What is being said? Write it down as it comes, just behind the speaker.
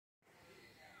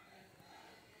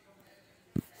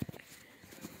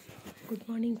Good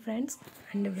morning friends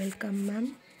and welcome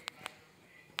ma'am.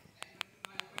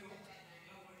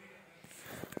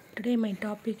 Today my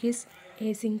topic is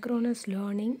asynchronous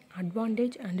learning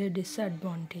advantage and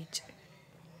disadvantage.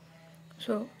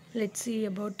 So let's see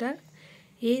about the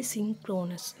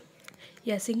asynchronous.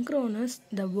 Asynchronous,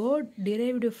 the word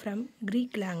derived from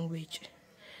Greek language.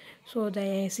 So the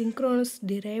asynchronous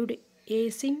derived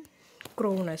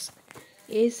asynchronous.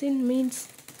 Asyn means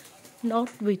not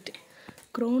with.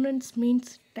 Chronous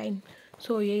means time.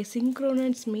 So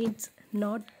asynchronous means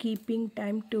not keeping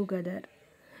time together.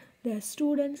 The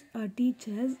students or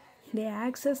teachers, they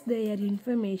access their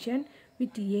information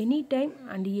with any time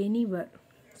and anywhere.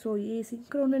 So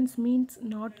asynchronous means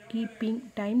not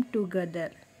keeping time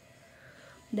together.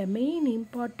 The main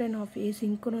importance of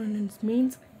asynchronous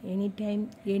means anytime,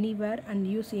 anywhere and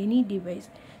use any device.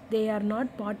 They are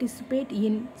not participate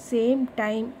in same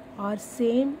time or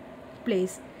same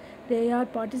place. They are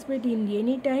participate in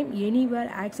any time, anywhere,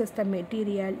 access the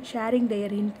material, sharing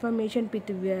their information with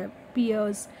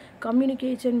peers,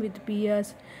 communication with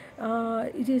peers.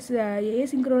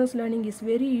 Asynchronous learning is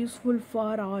very useful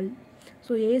for all.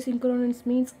 So asynchronous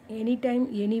means anytime,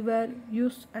 anywhere,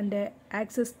 use and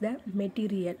access the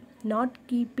material, not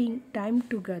keeping time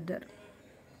together.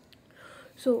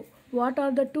 So what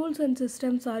are the tools and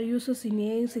systems are used in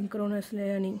asynchronous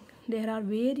learning? There are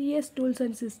various tools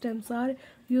and systems are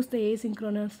used in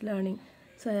asynchronous learning,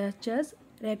 such as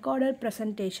recorded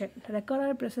presentation.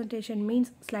 Recorded presentation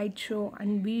means slideshow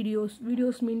and videos.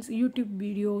 Videos means YouTube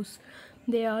videos.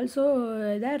 They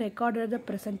also they recorded the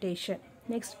presentation.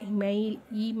 Next,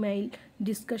 email,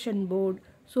 discussion board,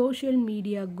 social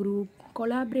media group,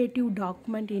 collaborative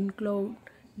document in cloud,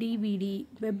 DVD,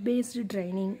 web-based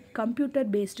training,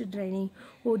 computer-based training.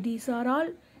 Oh, these are all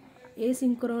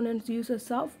asynchronous uses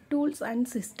of tools and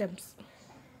systems.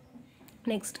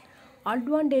 Next,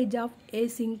 advantage of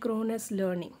asynchronous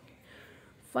learning.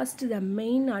 First, the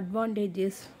main advantage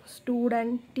is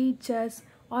student, teachers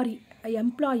or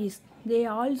employees. They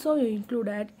also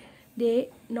included they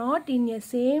not in a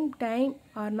same time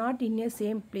or not in a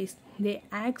same place. They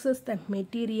access the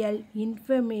material,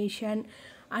 information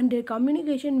and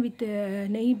communication with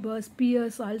neighbors,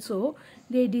 peers also.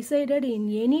 They decided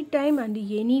in any time and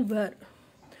anywhere.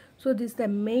 So this is the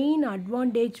main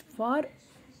advantage for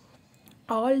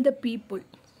all the people.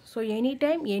 So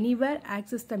anytime, anywhere,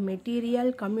 access the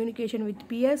material, communication with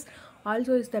peers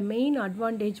also is the main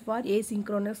advantage for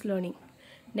asynchronous learning.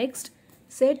 Next,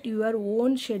 set your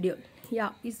own schedule. Yeah,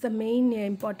 it's the main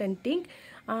important thing.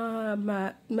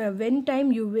 When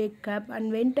time you wake up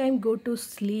and when time go to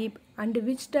sleep and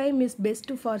which time is best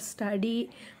for study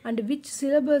and which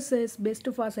syllabus is best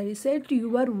for study. Set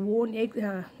your own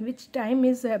which time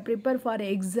is prepare for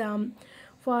exam.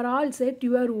 For all, set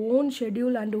your own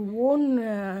schedule and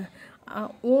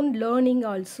own learning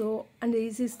also, and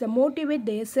this is the motivate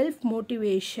their self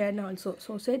motivation also.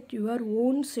 So set your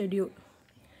own schedule.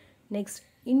 Next,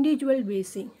 individual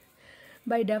basing.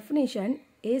 By definition,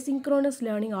 asynchronous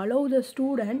learning allows the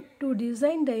student to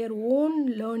design their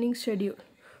own learning schedule.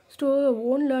 So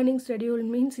own learning schedule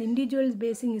means individual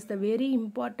basing is the very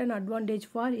important advantage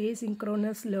for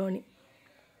asynchronous learning.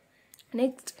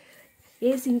 Next,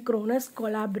 asynchronous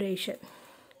collaboration.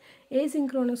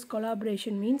 Asynchronous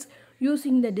collaboration means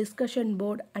using the discussion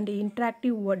board and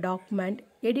interactive Word document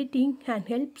editing can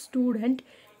help students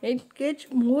engage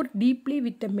more deeply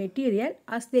with the material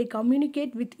as they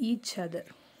communicate with each other.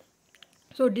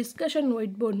 So discussion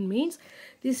whiteboard means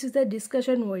this is the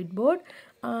discussion whiteboard.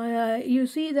 You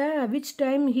see the which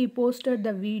time he posted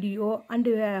the video and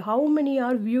how many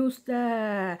are views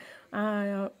their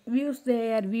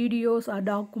videos or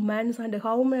documents and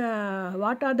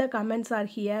what are the comments are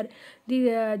here.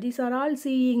 These are all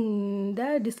seeing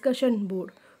the discussion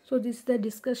board. So this is the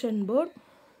discussion board.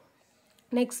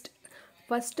 Next,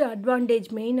 first advantage,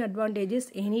 main advantage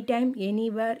is anytime,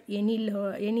 anywhere,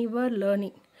 anywhere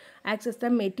learning. Access the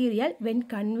material when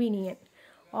convenient.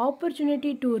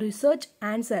 Opportunity to research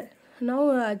answer.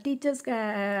 Now teachers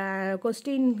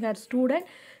question her student.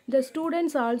 The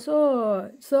students also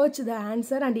search the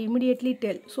answer and immediately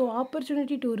tell. So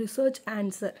opportunity to research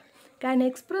answer. Can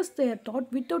express their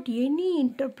thought without any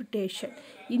interpretation.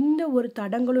 இந்த ஒரு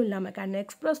தடங்களும் இல்லாமல் can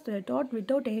express their thought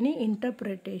without any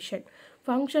interpretation.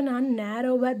 Function on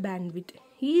narrower bandwidth.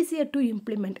 Easier to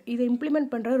implement. இதை implement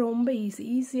பண்ணுறது ரொம்ப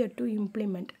easier to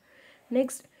implement.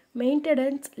 Next,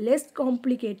 maintenance less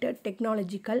complicated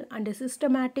technological and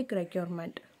systematic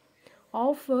requirement.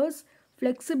 Offers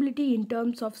flexibility in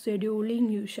terms of scheduling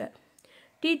user.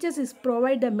 Teachers is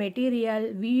provide the material,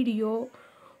 video,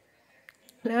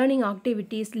 learning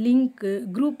activities, link,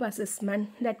 group assessment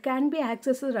that can be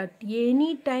accessed at any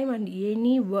time and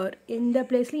anywhere. In the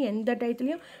place, in the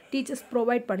title, teachers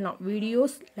provide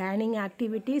videos, learning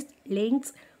activities,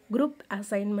 links, group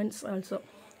assignments also.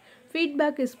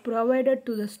 Feedback is provided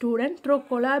to the student through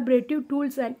collaborative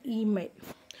tools and email.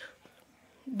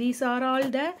 These are all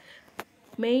the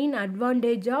main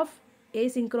advantage of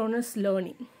asynchronous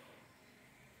learning.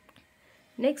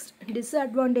 Next,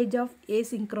 disadvantage of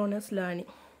asynchronous learning.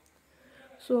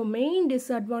 So main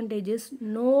disadvantage is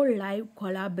no live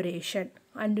collaboration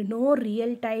and no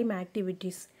real-time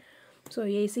activities. So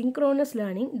asynchronous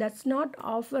learning does not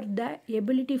offer the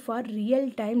ability for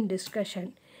real-time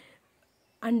discussion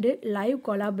and live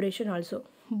collaboration also.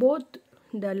 Both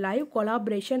the live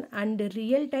collaboration and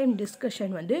real-time discussion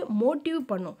motive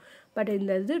பண்ணும். But in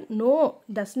this no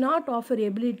does not offer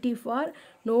ability for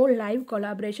no live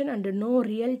collaboration and no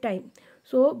real time.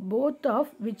 So both of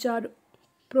which are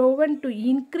proven to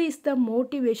increase the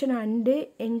motivation and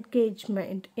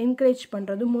engagement. Encourage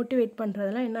பண்ணுறது motivate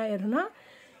பண்ணுறதுலாம் என்ன ஆயிரும்னா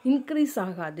increase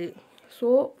ஆகாது.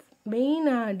 So main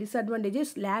disadvantage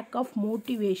is lack of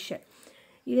motivation.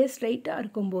 இதே ஸ்ட்ரைட்டாக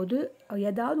இருக்கும்போது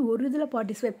ஏதாவது ஒரு இதில்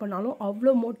பார்ட்டிசிபேட் பண்ணாலும்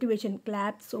அவ்வளோ மோட்டிவேஷன்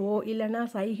கிளாப்ஸோ இல்லைனா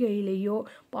சைகையிலேயோ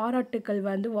பாராட்டுக்கள்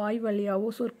வாய் வழியாவோ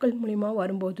சொற்கள் மூலிமா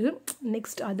வரும்போது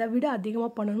நெக்ஸ்ட் அதை விட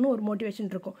அதிகமாக பண்ணணும்னு ஒரு மோட்டிவேஷன்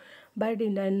இருக்கும். பட்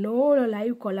இந்த நோ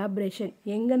லைவ் கொலாபரேஷன்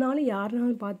எங்கேனாலும்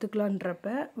யாருனாலும்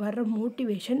பார்த்துக்கலான்றப்ப வர்ற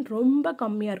மோட்டிவேஷன் ரொம்ப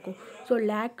கம்மியாக இருக்கும். ஸோ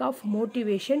லேக் ஆஃப்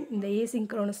மோட்டிவேஷன் இந்த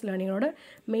asynchronous லேர்னிங்கோட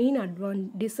main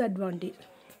disadvantage.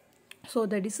 So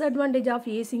the disadvantage of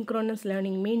asynchronous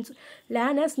learning means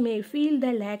learners may feel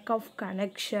the lack of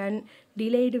connection,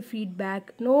 delayed feedback,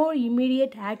 no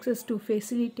immediate access to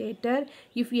facilitator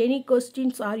if any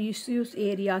questions or issues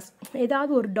areas.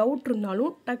 ஏதாவது ஒரு doubt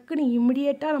இருந்தாலும் டக்குன்னு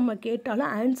இமிடியேட்டாக நம்ம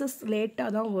கேட்டாலும் answers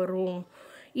லேட்டாக தான் வரும்.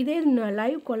 இதே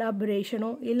லைவ் கொலாபரேஷனோ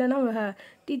இல்லைனா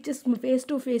டீச்சர்ஸ் ஃபேஸ்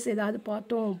டு ஃபேஸ் ஏதாவது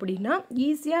பார்த்தோம் அப்படின்னா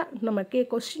ஈஸியாக நம்ம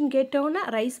கொஸ்டின் கேட்டோன்னா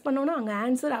ரைஸ் பண்ணோன்னா அங்கே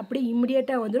ஆன்சர் அப்படியே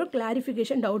இமிடியேட்டாக வந்துடும்.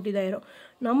 கிளாரிஃபிகேஷன் டவுட் இதாயிரும்.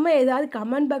 நம்ம ஏதாவது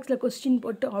கமெண்ட் பாக்ஸில் கொஸ்டின்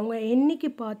போட்டு அவங்க என்னைக்கு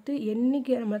பார்த்து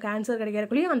என்னைக்கு நமக்கு ஆன்சர்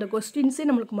கிடைக்கிறக்குள்ளேயும் அந்த கொஸ்டின்ஸே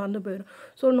நம்மளுக்கு மறந்து போயிடும்.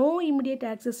 So no immediate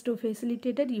access to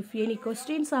facilitated if any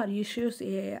questions are issues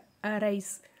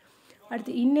arise.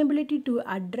 அடுத்து inability to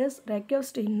address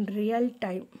request in real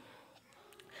time,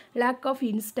 lack of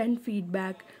instant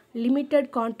feedback, limited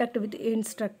contact with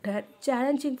instructor,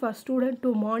 challenging for student to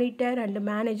monitor and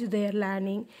manage their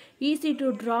learning, easy to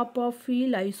drop off,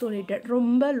 feel isolated,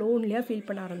 ரொம்ப லோன்லியாக feel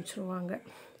பண்ண ஆரம்பிச்சிருவாங்க.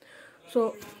 So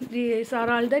these are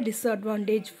all the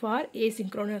disadvantage for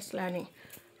asynchronous learning.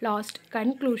 Last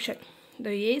conclusion,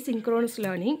 the asynchronous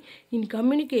learning in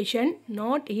communication,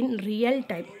 not in real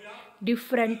time,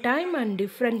 different time and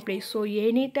different place. So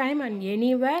anytime and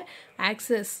anywhere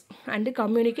access and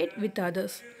communicate with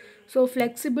others. So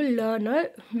flexible learner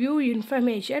view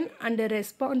information and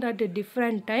respond at a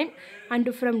different time and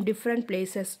from different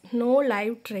places. No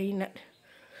live trainer.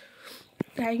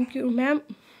 Thank you, ma'am.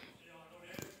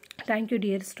 Thank you,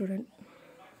 dear student.